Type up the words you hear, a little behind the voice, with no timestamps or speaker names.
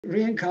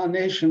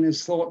Reincarnation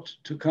is thought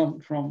to come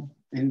from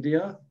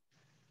India.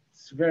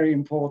 It's very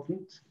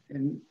important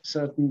in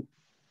certain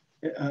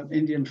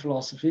Indian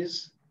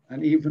philosophies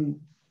and even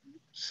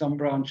some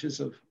branches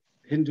of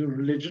Hindu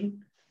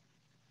religion.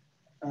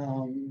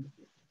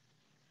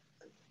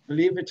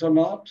 Believe it or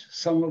not,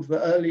 some of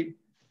the early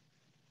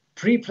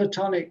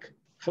pre-Platonic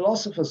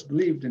philosophers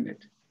believed in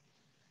it.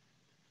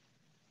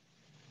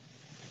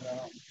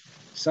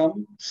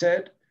 Some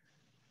said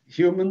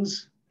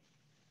humans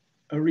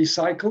are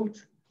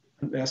recycled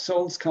and their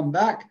souls come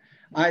back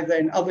either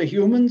in other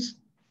humans,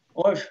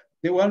 or if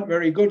they weren't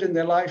very good in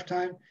their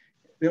lifetime,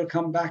 they'll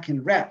come back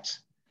in rats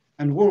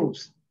and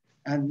wolves.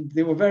 And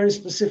they were very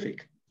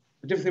specific.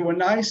 But if they were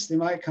nice, they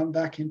might come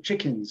back in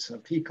chickens or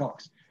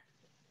peacocks.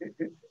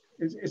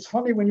 It's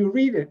funny when you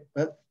read it,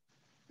 but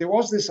there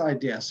was this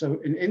idea. So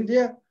in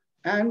India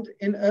and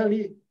in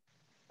early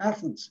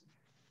Athens,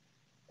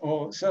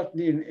 or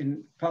certainly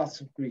in parts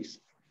of Greece.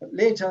 But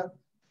later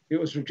it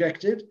was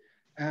rejected,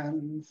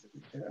 and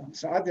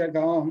Saadia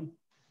Gaon,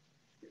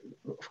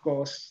 of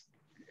course,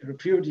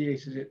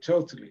 repudiated it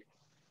totally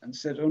and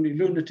said only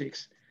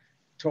lunatics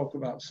talk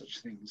about such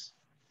things.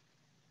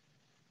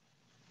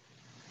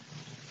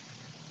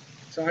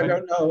 So I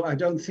don't know, I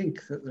don't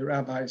think that the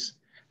rabbis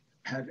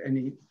had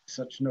any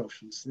such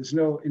notions. There's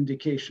no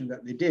indication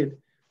that they did.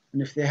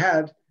 And if they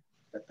had,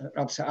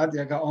 Rab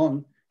Saadia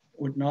Gaon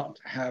would not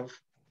have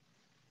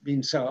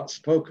been so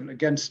outspoken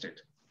against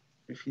it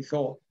if he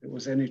thought there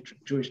was any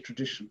Jewish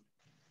tradition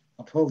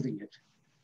upholding it.